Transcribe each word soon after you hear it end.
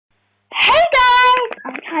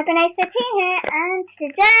Teenie here, and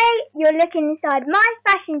today you're looking inside my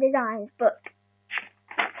fashion designs book.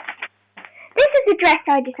 This is a dress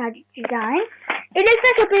I decided to design. It looks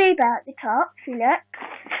like a bluebell at the top, if you look.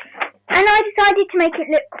 And I decided to make it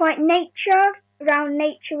look quite around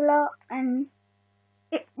nature a lot, and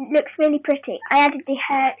it looks really pretty. I added the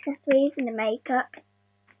hair accessories and the makeup,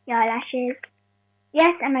 the eyelashes.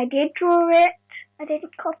 Yes, and I did draw it. I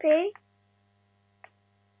didn't copy.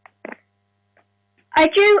 I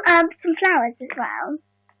drew some flowers as well.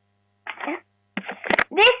 Yeah.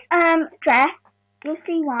 This dress, you'll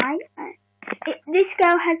see why. This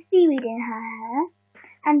girl has seaweed in her hair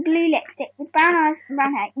and blue lipstick with brown eyes and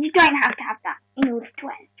brown hair. You don't have to have that in order to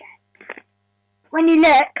wear this dress. When you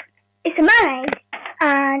look, it's a mermaid,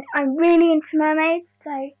 and I'm really into mermaids. So,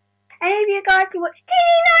 any of you guys who watch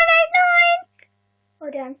Teenie 989,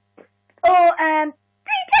 well done. Or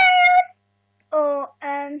Three Tails, or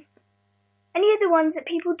any of the ones that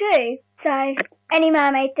people do. So, any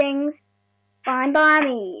mermaid things, fine by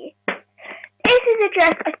me. This is a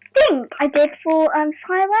dress I think I did for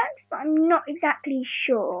fireworks, but I'm not exactly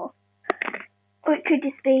sure. Or it could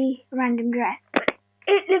just be a random dress. But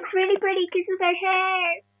it looks really pretty because of her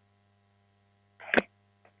hair.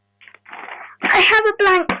 I have a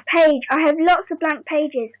blank page. I have lots of blank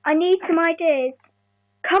pages. I need some ideas.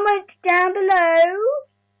 Comment down below,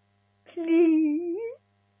 please.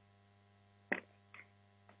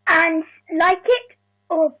 And like it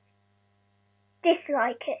or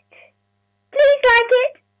dislike it. Please like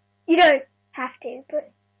it. You don't have to,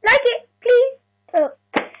 but like it, please. Oh,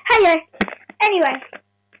 hello. Anyway.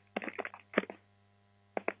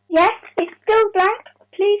 Yes, it's still blank.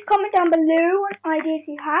 Please comment down below what ideas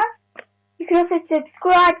you have. You can also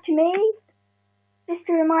subscribe to me, just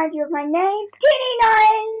to remind you of my name.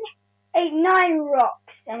 Teenie989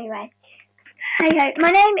 rocks. Anyway. Okay,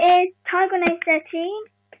 my name is Teenie13.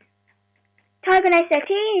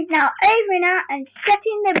 Teenie13 is now over and out and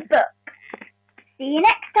shutting the book. See you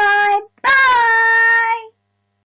next time.